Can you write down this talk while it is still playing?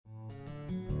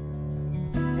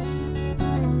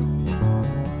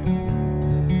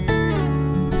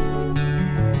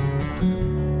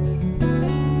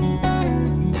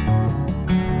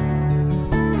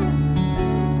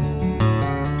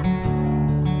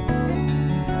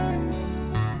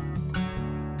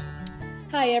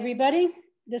Hi, everybody.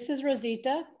 This is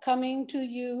Rosita coming to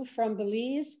you from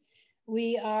Belize.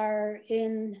 We are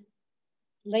in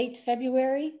late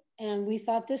February, and we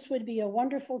thought this would be a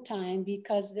wonderful time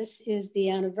because this is the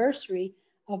anniversary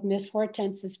of Miss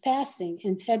Hortense's passing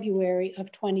in February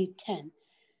of 2010.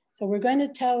 So we're going to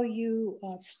tell you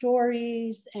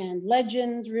stories and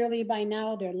legends, really by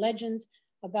now they're legends,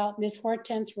 about Miss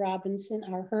Hortense Robinson,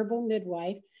 our herbal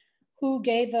midwife, who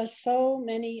gave us so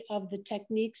many of the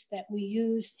techniques that we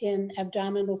use in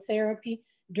abdominal therapy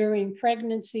during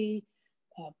pregnancy,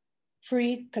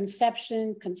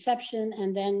 pre-conception, conception,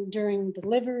 and then during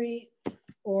delivery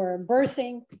or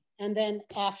birthing, and then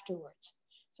afterwards.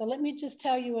 So let me just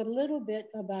tell you a little bit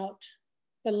about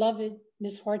beloved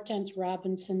Miss Hortense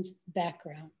Robinson's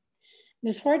background.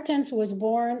 Miss Hortense was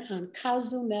born on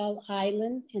Cozumel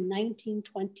Island in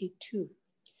 1922.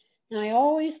 And I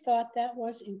always thought that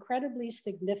was incredibly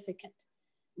significant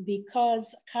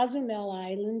because Cozumel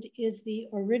Island is the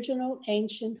original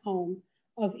ancient home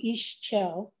of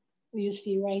Ixchel, who you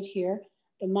see right here,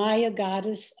 the Maya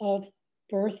goddess of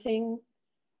birthing,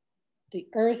 the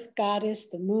earth goddess,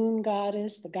 the moon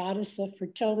goddess, the goddess of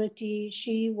fertility.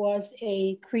 She was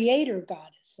a creator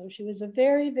goddess. So she was a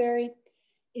very, very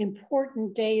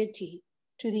important deity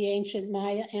to the ancient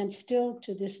Maya and still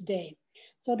to this day.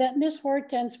 So that Miss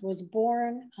Hortense was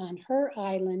born on her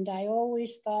island, I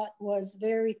always thought was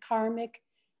very karmic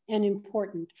and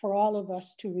important for all of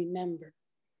us to remember.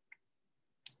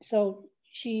 So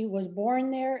she was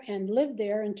born there and lived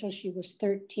there until she was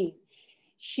 13.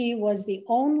 She was the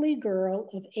only girl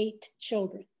of 8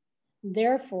 children.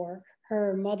 Therefore,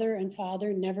 her mother and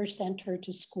father never sent her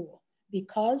to school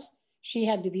because she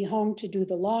had to be home to do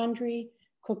the laundry,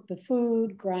 cook the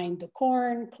food, grind the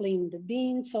corn, clean the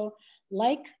beans. So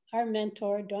like our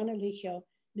mentor, Don Eligio,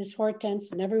 Miss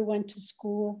Hortense never went to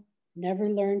school, never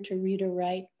learned to read or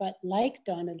write, but like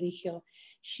Don Eligio,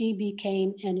 she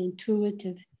became an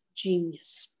intuitive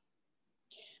genius.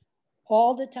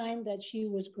 All the time that she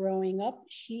was growing up,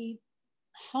 she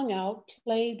hung out,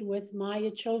 played with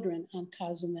Maya children on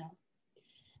Cozumel.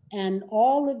 And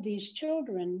all of these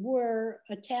children were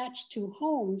attached to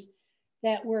homes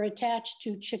that were attached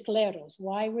to chicleros.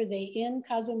 Why were they in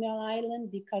Cozumel Island?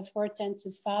 Because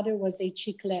Hortense's father was a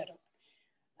chiclero.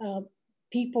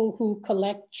 People who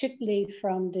collect chicle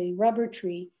from the rubber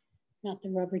tree, not the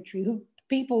rubber tree,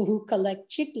 people who collect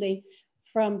chicle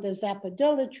from the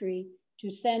zapadilla tree to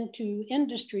send to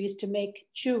industries to make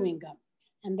chewing gum.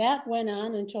 And that went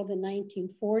on until the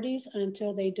 1940s,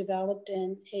 until they developed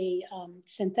a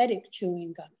synthetic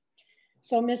chewing gum.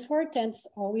 So Miss Hortense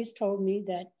always told me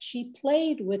that she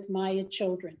played with Maya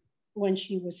children when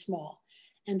she was small,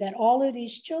 and that all of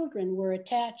these children were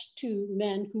attached to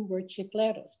men who were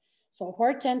chicleros. So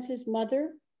Hortense's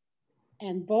mother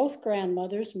and both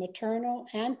grandmothers, maternal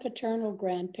and paternal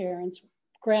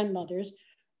grandmothers,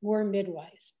 were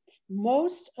midwives.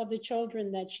 Most of the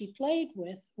children that she played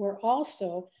with were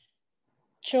also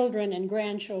children and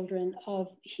grandchildren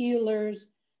of healers,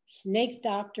 snake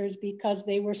doctors, because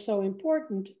they were so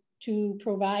important to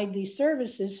provide these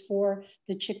services for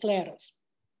the chicleros.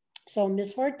 So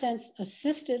Miss Hortense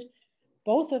assisted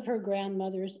both of her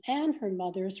grandmothers and her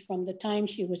mothers from the time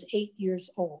she was 8 years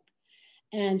old.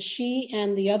 And she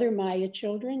and the other Maya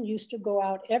children used to go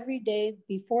out every day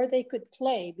before they could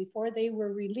play, before they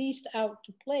were released out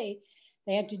to play.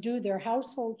 They had to do their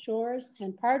household chores,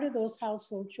 and part of those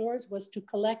household chores was to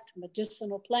collect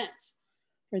medicinal plants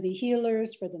for the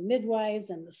healers, for the midwives,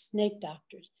 and the snake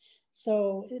doctors.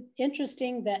 So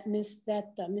interesting that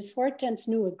Miss Hortense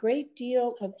knew a great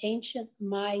deal of ancient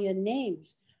Maya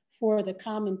names for the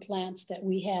common plants that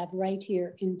we have right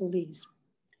here in Belize.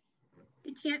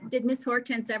 Did Miss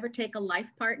Hortense ever take a life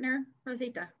partner,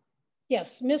 Rosita?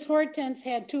 Yes, Miss Hortense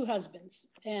had 2 husbands,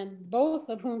 and both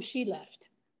of whom she left.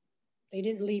 They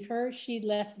didn't leave her, she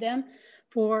left them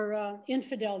for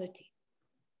infidelity.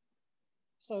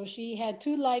 So she had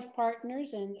 2 life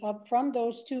partners, and from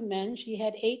those 2 men, she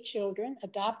had 8 children,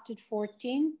 adopted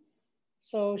 14.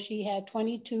 So she had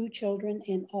 22 children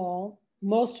in all,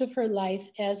 most of her life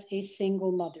as a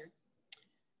single mother,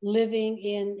 living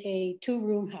in a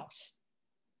 2-room house.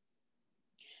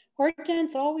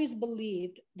 Hortense always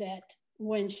believed that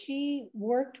when she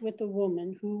worked with a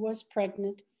woman who was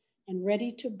pregnant and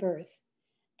ready to birth,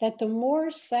 that the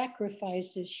more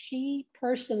sacrifices she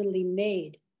personally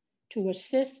made to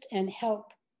assist and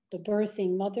help the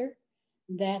birthing mother,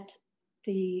 that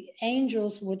the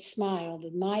angels would smile,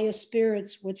 the Maya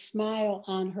spirits would smile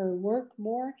on her work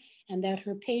more, and that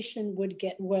her patient would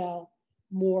get well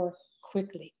more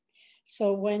quickly.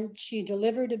 So when she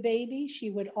delivered a baby, she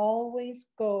would always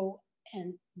go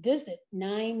and visit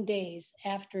 9 days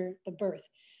after the birth,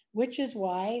 which is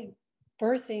why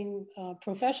birthing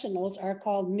professionals are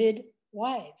called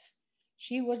midwives.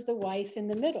 She was the wife in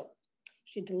the middle.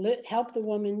 She helped the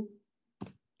woman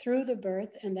through the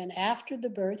birth, and then after the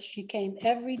birth, she came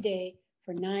every day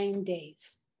for 9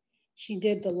 days. She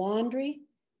did the laundry,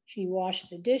 she washed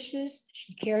the dishes,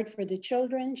 she cared for the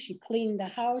children, she cleaned the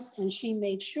house, and she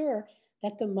made sure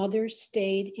that the mother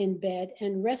stayed in bed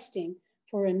and resting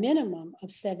for a minimum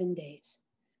of 7 days.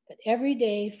 But every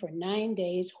day for 9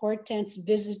 days, Hortense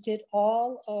visited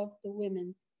all of the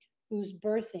women whose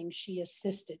birthing she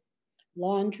assisted,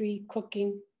 laundry,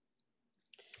 cooking.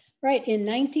 Right, in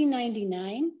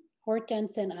 1999,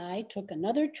 Hortense and I took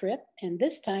another trip, and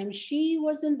this time she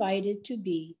was invited to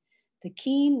be the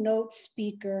keynote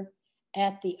speaker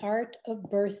at the Art of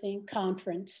Birthing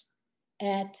conference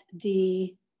at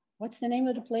the, what's the name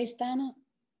of the place, Donna?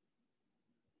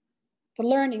 The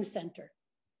Learning Center.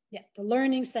 Yeah, the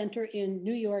Learning Center in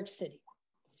New York City.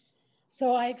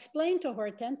 So I explained to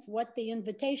Hortense what the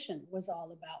invitation was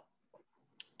all about.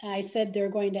 I said, they're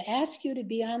going to ask you to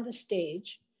be on the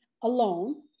stage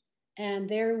alone, and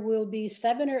there will be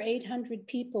 700 or 800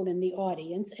 people in the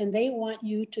audience, and they want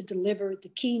you to deliver the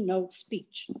keynote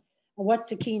speech.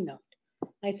 What's a keynote?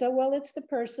 I said, well, it's the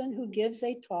person who gives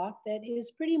a talk that is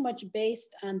pretty much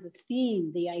based on the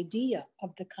theme, the idea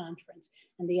of the conference.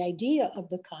 And the idea of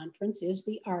the conference is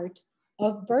the art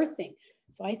of birthing.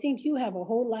 So I think you have a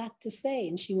whole lot to say.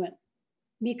 And she went,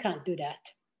 me can't do that.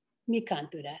 Me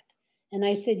can't do that. And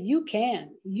I said, you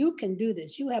can do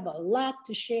this. You have a lot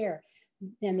to share.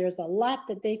 And there's a lot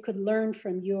that they could learn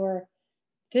from your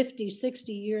 50,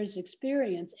 60 years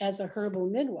experience as a herbal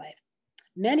midwife.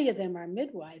 Many of them are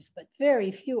midwives, but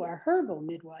very few are herbal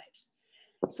midwives.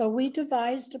 So we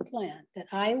devised a plan that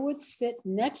I would sit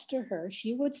next to her.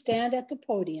 She would stand at the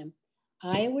podium.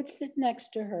 I would sit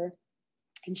next to her,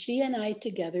 and she and I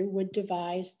together would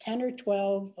devise 10 or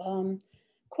 12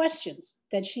 questions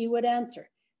that she would answer.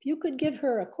 If you could give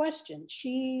her a question,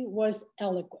 she was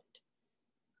eloquent.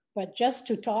 But just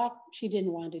to talk, she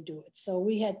didn't want to do it. So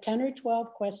we had 10 or 12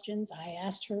 questions. I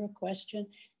asked her a question,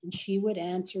 and she would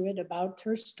answer it about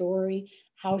her story,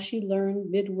 how she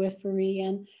learned midwifery,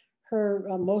 and her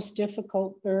most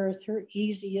difficult birth, her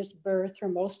easiest birth, her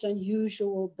most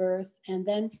unusual birth. And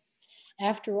then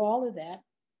after all of that,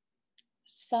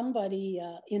 somebody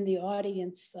in the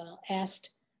audience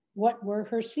asked what were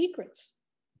her secrets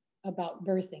about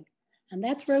birthing. And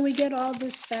that's where we get all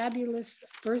this fabulous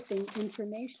birthing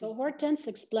information. So Hortense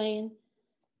explained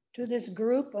to this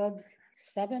group of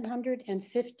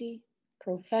 750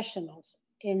 professionals,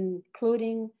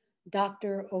 including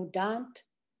Dr. Odant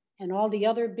and all the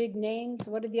other big names.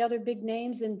 What are the other big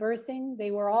names in birthing?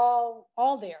 They were all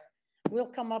there. We'll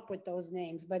come up with those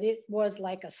names, but it was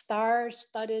like a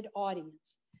star-studded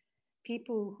audience.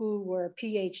 People who were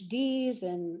PhDs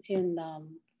in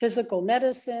physical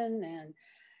medicine, and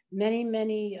many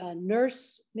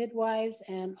nurse midwives,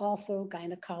 and also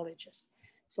gynecologists.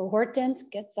 So Hortense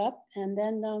gets up, and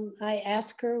then I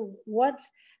ask her,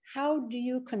 how do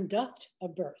you conduct a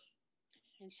birth?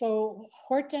 And so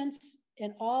Hortense,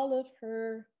 in all of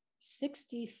her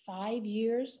 65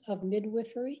 years of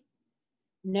midwifery,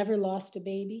 never lost a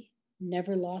baby,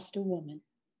 never lost a woman.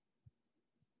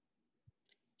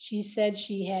 She said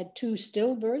she had 2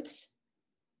 stillbirths,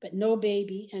 but no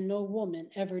baby and no woman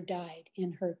ever died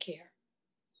in her care.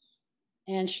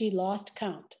 And she lost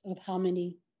count of how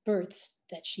many births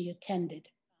that she attended.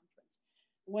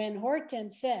 When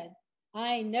Hortense said,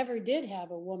 I never did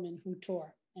have a woman who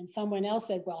tore, and someone else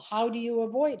said, well, how do you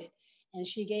avoid it? And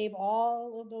she gave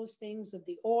all of those things of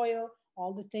the oil,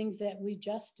 all the things that we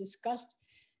just discussed.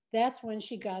 That's when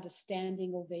she got a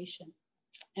standing ovation.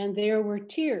 And there were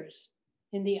tears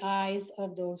in the eyes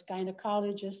of those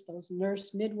gynecologists, those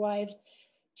nurse midwives,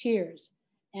 tears.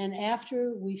 And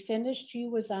after we finished, she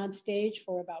was on stage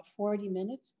for about 40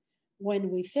 minutes. When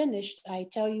we finished, I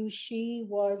tell you, she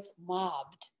was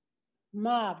mobbed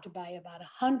by about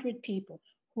 100 people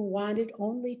who wanted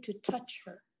only to touch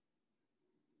her.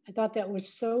 I thought that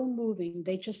was so moving.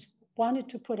 They just wanted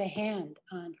to put a hand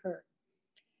on her.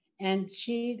 And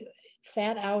she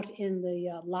sat out in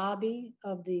the lobby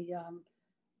of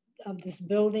this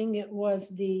building. It was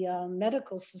the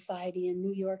Medical Society in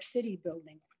New York City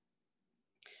building.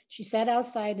 She sat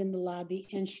outside in the lobby,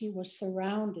 and she was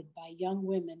surrounded by young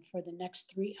women for the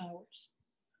next 3 hours.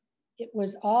 It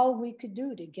was all we could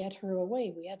do to get her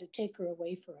away. We had to take her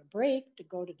away for a break, to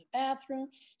go to the bathroom.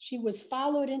 She was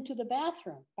followed into the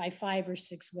bathroom by 5 or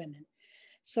 6 women.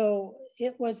 So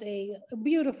it was a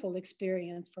beautiful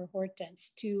experience for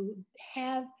Hortense to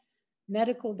have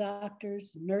medical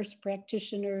doctors, nurse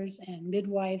practitioners, and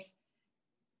midwives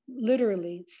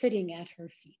literally sitting at her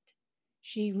feet.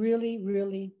 She really,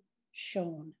 really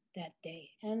shone that day.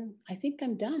 And I think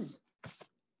I'm done.